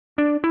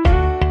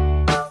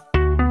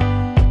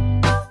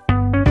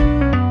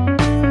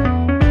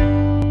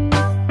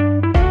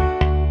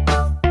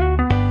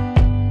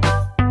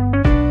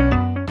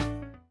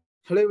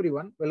Hello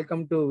everyone,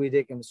 welcome to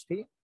VJ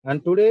Chemistry.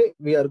 And today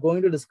we are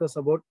going to discuss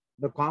about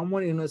the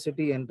Common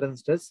University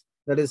Entrance Test,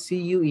 that is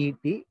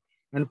CUET,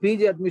 and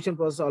PG admission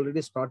process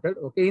already started.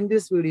 Okay, in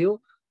this video,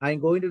 I am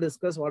going to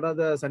discuss what are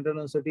the central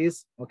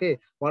universities. Okay,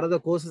 what are the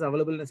courses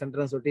available in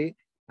central university,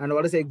 and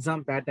what is the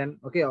exam pattern.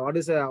 Okay, what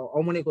is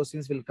how many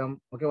questions will come.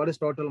 Okay, what is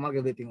total mark,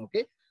 everything.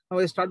 Okay, now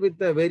I start with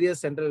the various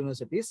central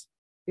universities.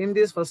 In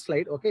this first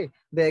slide, okay,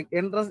 the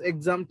entrance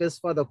exam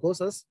test for the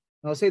courses.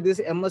 Now say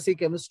this MSc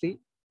Chemistry.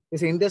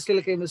 Is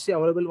industrial chemistry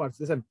available? What's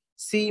this?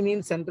 C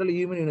means Central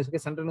Human University,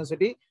 Central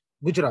University,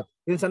 Gujarat.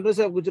 In Central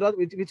University of Gujarat,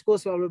 which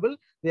course available?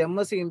 The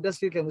MSc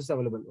Industrial Chemistry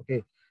available.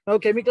 Okay. Now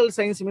Chemical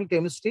Science means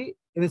Chemistry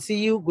in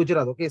CU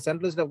Gujarat. Okay.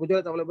 Central University of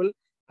Gujarat available,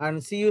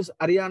 and CU's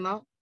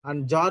Haryana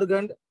and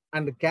Jharkhand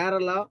and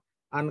Kerala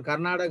and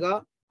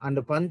Karnataka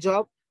and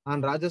Punjab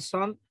and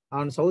Rajasthan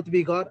and South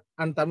Bihar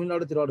and Tamil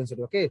Nadu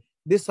University. Okay.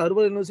 This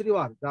server university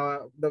was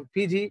the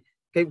PG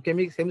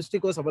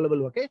chemistry course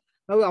available. Okay.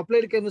 Now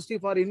applied chemistry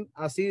for in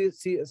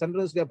Central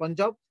University of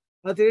Punjab.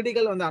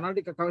 Theoretical on the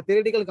analytical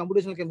theoretical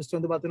computational chemistry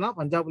on the Bathana,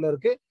 Punjab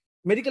Lurke,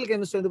 medical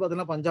chemistry on the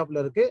Bathana, Punjab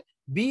Lurke,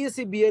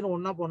 BSc BA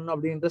one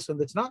of the interest on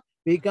the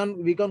we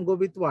can go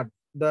with what?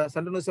 The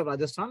Central University of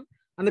Rajasthan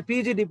and the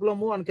PG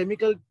diploma on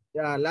chemical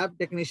lab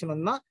technician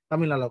on the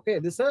Tamil Nadu. Okay.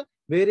 This is a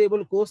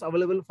variable course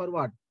available for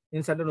what?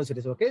 In Central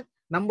Universities. Okay.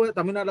 Number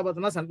Tamil Nadu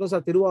Bathana, Central University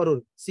of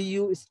Thiruvarur,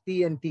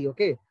 CUTNT.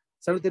 Okay.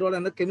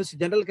 Chemistry,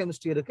 general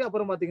chemistry,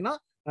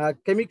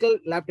 chemical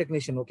lab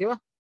technician. Okay,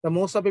 the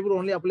most of people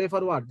only apply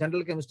for what?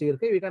 General chemistry.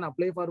 Okay, we can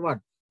apply for what?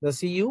 The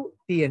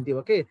CUTNT.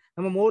 Okay,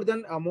 more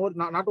than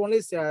not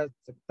only Tamil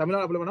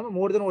Nadu apply,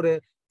 more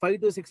than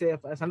 5 to 6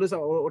 Sundays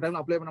time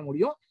apply பண்ண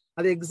முடியும்.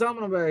 அது exam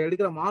நம்ம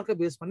எடுக்கிற mark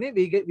base பண்ணி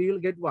we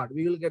will get what?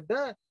 We will get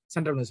the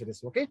central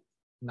universities. Okay,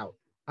 now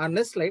and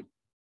next slide.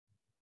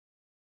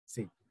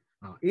 See,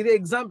 இது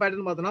exam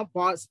pattern பார்த்தோம்னா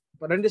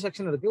ரெண்டு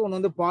section இருக்கு. ஒன்னு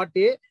வந்து part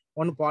A,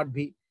 ஒன்னு part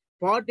B.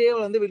 Part A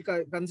will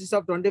consist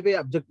of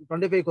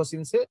 25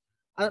 questions,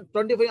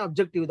 25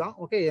 objective தான்.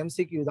 Okay,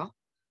 MCQ தான்.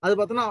 அது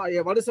பார்த்தோம்னா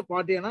what is the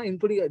part A னா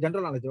including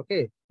general knowledge. Okay,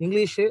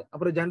 English,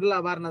 அப்புறம் general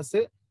awareness,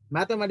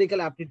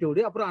 mathematical aptitude,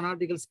 அப்புறம்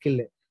analytical skill.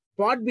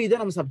 Part B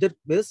தான் நம்ம subject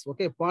base.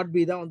 Okay, part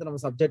B தான் வந்து நம்ம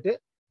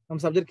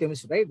subject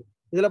chemistry, right?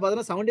 இதுல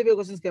பார்த்தோம்னா 75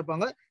 questions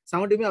கேட்பாங்க.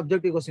 75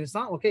 objective questions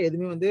தான். Okay,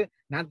 எதுவுமே வந்து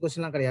NAT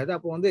questionலாம் கிடையாது.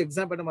 அப்போ வந்து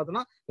எக்ஸாம் பேட்டர்ன்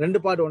பார்த்தோம்னா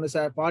ரெண்டு பார்ட்,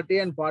 ஒன்று part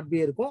A and part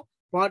B இருக்கும்.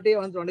 Part A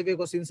வந்து 25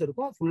 questions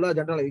இருக்கும். ஃபுல்லா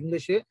general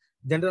English,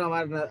 general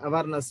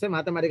awareness,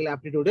 mathematical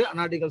aptitude,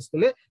 analytical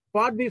skill.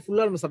 Part B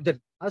ஃபுல்லா நம்ம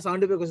சப்ஜெக்ட், அது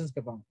 75 கொஸ்டின்ஸ்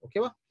கேட்பாங்க.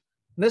 ஓகேவா?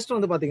 நெக்ஸ்ட்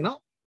வந்து பாத்தீங்கன்னா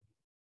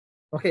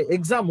ஓகே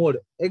எக்ஸாம் மோட்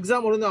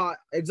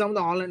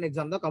வந்து ஆன்லைன்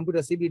எக்ஸாம் தான்.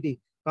 Computer CBT,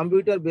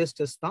 computer based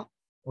test தான்.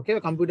 Okay,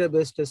 computer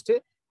based test.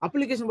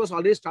 Application process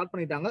already start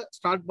பண்ணிட்டாங்க.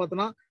 ஸ்டார்ட்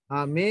பார்த்தோன்னா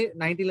May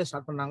 19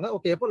 ஸ்டார்ட் பண்ணாங்க.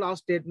 ஓகே, எப்போ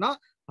last டேட்னா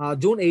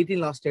June 18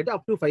 last date,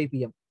 up to 5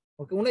 PM.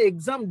 Okay, இன்னும்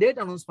எக்ஸாம் டேட்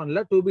அனௌன்ஸ்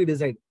பண்ணல, to be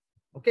decide.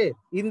 Okay,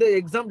 இந்த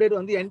exam date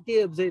வந்து NTA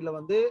வெப்சைட்ல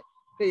வந்து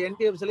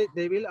NTA வெப்சைட்ல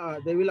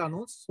they will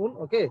announce soon.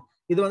 Okay,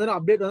 இது வந்து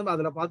அப்டேட் வந்து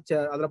அதுல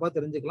பார்த்து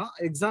தெரிஞ்சுக்கலாம்.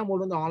 எக்ஸாம்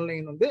மோட் வந்து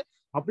ஆன்லைன் வந்து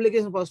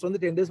அப்ளிகேஷன் ஃபர்ஸ்ட் வந்து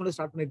 10 days முன்னாடி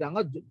ஸ்டார்ட்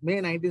பண்ணிட்டாங்க. May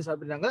 19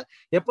 ஸ்டார்ட் பண்ணிட்டாங்க.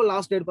 எப்போ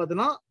லாஸ்ட் டேட்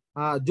பார்த்தீங்கன்னா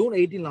June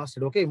 18 last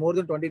date. Okay, more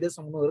than 20 days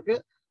முன்ன இருக்கு.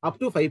 up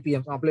to 5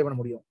 PM அப்ளை பண்ண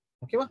முடியும்.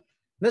 ஓகேவா?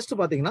 நெக்ஸ்ட்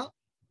பாத்தீங்கன்னா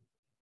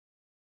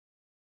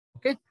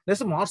okay,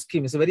 next mark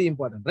scheme is very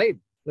important, right?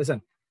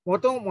 Listen,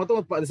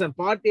 மொத்தம்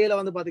பார்ட் ஏல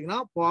வந்து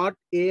பாத்தீங்கன்னா பார்ட்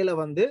ஏல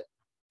வந்து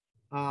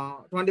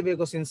 25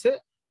 கொஸ்டின்ஸ்,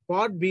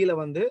 பார்ட் பில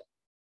வந்து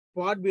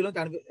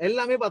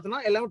எல்லாமே பார்த்தோம்னா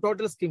எல்லாமே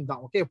டோட்டல் ஸ்கீம்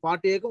தான். ஓகே,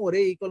 பார்ட் ஏக்கும் ஒரே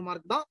ஈக்குவல்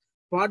மார்க் தான்,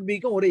 பார்ட்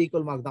பிக்கும் ஒரே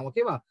ஈக்குவல் மார்க் தான்.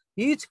 ஓகேவா?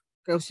 Each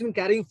question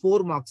carrying 4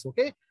 marks.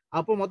 Okay,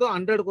 அப்போ மொத்தம்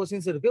 100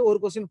 கொஸ்டின்ஸ் இருக்கு. ஒரு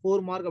கொஸ்டின் 4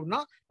 mark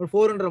அப்படின்னா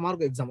 400 mark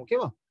எக்ஸாம்.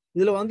 ஓகேவா?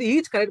 இதுல வந்து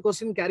each correct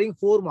question carrying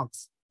 4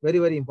 marks. Very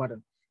very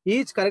important.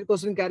 Each correct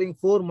question carrying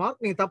 4 mark.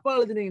 நீங்க தப்பா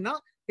எழுதுனீங்கன்னா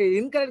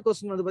இன்கரெக்ட்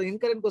கொஸ்டின்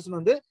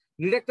வந்து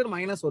டிடக்டட்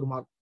 -1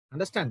 mark.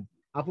 அண்டர்ஸ்டாண்ட்?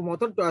 அப்போ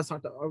மொத்தம்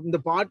இந்த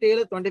பார்ட்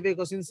ஏல 25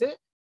 கொஸ்டின்ஸ்,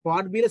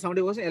 பார்ட் பில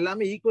 70 கொஸ்டின்,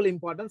 எல்லாமே equal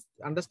importance.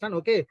 Understand?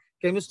 Okay,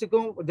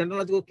 கெமிஸ்ட்ரிக்கும் general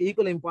நாலேஜுக்கும்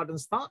equal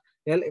importance தான்.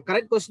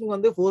 கரெக்ட் கொஸ்டின்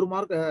வந்து 4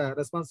 mark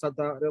ரெஸ்பான்ஸ்,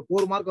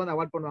 4 mark வந்து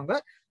அவாய்ட் பண்ணுவாங்க.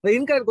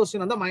 இன்கரெக்ட்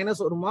கொஸ்டின் வந்து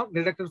 -1 mark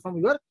deducted from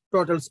your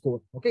total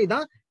score. Okay,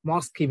 இதான்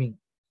mark scheming.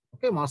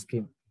 Okay, mark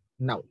scheme.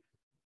 Now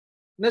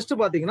next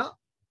பாத்தீங்கன்னா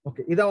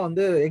okay, இதான்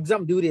வந்து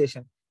exam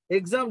duration.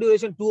 Exam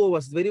duration 2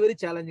 hours. Very very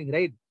challenging,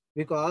 right?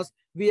 Because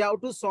we have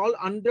to solve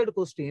 100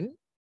 question.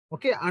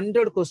 Okay,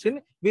 100 question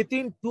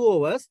within 2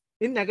 hours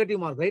in negative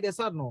mark, right? Yes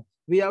or no?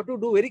 We have to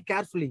do very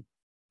carefully.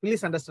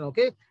 Please understand.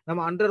 Okay, நம்ம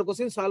 100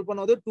 question solve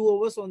பண்ணது 2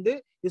 hours வந்து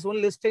is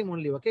only less time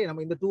only. Okay,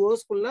 நம்ம இந்த 2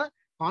 hours குள்ள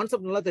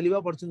concept நல்லா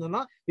தெளிவா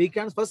படிச்சிருந்தோம்னா we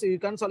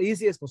can solve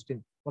easiest question.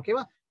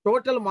 ஓகேவா?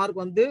 Total mark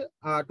வந்து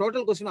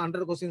டோட்டல் கொஸ்டின்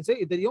 100 கொஸ்டின்ஸ்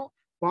இது தெரியும்.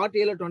 பார்ட்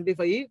ஏல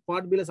 25,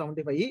 பார்ட் பில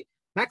 75,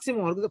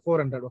 maximum mark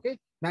 400. Okay,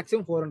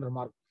 maximum 400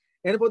 mark.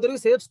 எனக்கு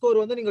பொறுத்தவரைக்கும் சேஃப் ஸ்கோர்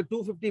வந்து நீங்க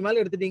 250 மேல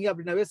எடுத்துட்டீங்க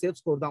அப்படின்னாவே சேஃப்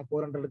ஸ்கோர் தான்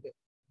 400க்கு.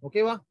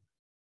 ஓகேவா?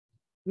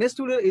 நெக்ஸ்ட்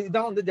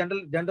இதான் வந்து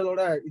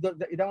ஜெனரலோட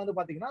இதான் வந்து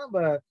பாத்தீங்கன்னா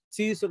நம்ம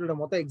சிஎஸ்ஓட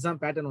மொத்த எக்ஸாம்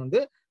பேட்டர்ன் வந்து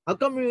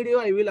Upcoming video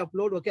I will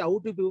upload, okay, how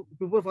to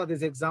prepare for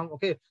this exam,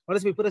 okay, what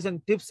is preparation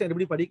tips and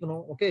எப்படி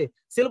படிக்கணும், okay.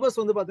 Syllabus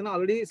வந்து பாத்தீங்கன்னா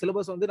already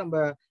syllabus வந்து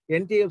நம்ம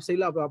NTF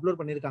சைடுல அப்லோட்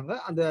பண்ணிருக்காங்க.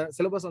 அந்த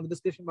syllabus வந்து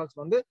description box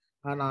வந்து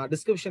நான்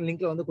description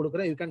linkல வந்து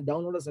கொடுக்குறேன். You can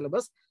download the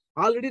syllabus.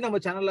 Already நம்ம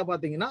சேனல்ல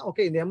பாத்தீங்கன்னா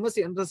ஓகே இந்த MSc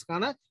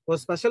என்ட்ரன்ஸ்க்கான ஒரு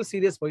ஸ்பெஷல்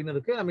சீரியஸ் போயின்னு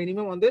இருக்கு. நம்ம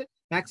மினிமம் வந்து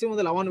மேக்ஸிமம்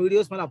வந்து 11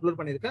 வீடியோஸ் மேல அப்லோட்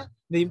பண்ணிருக்கேன்.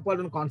 இந்த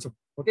important concept,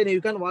 okay,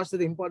 you can watch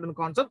the important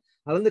concept.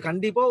 அது வந்து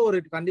கண்டிப்பா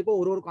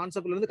ஒரு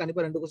கான்செப்ட்ல இருந்து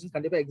கண்டிப்பா 2 क्वेश्चंस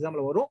கண்டிப்பா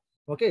எக்ஸாம்ல வரும்.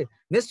 Okay,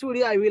 next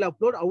video I will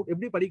upload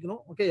எப்படி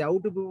படிக்கணும், okay, how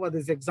to prepare for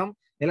this exam.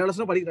 எல்லா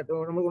லெசனும்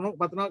படிக்கிறோம். நமக்கு ஒன்றும்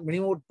பார்த்தோம்னா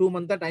மினிமம் ஒரு 2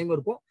 மந்த் தான் டைம்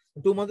இருக்கும்.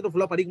 2 மந்த்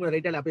ஃபுல்லா படிக்க முடியும்,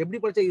 ரைட்டா? அப்ப எப்படி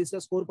படிச்சா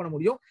ஈஸியா ஸ்கோர் பண்ண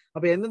முடியும்,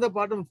 அப்ப எந்தெந்த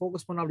பார்ட் நம்ம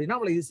ஃபோக்கஸ் பண்ணோம் அப்படின்னா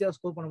அவளை ஈஸியா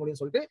ஸ்கோர் பண்ண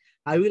முடியும்னு சொல்லிட்டு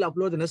I will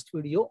upload the next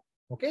video.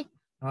 Okay,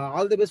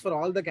 all the best for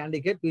all the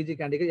candidate, PG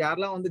candidate.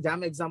 யாரெல்லாம் வந்து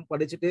ஜாம் எக்ஸாம்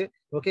படிச்சுட்டு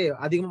ஓகே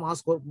அதிகமா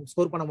மார்க்ஸ்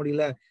ஸ்கோர் பண்ண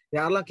முடியல,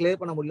 யாரெல்லாம்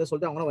கிளியர் பண்ண முடியல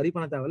சொல்லிட்டு அவங்க வரி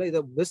பண்ண தேவையில்ல.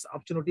 இது best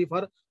opportunity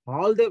for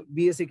all the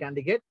BSc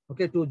candidate,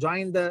 okay, to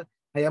join the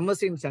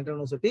MSc in Central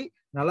University.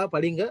 நல்லா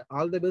படிங்க.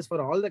 All the best for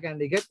all the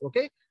candidates.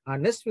 Okay.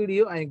 And next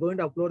video, I am going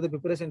to upload the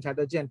preparation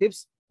strategy and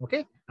tips.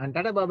 Okay. And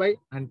tata bye bye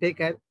and take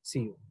care.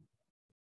 See you.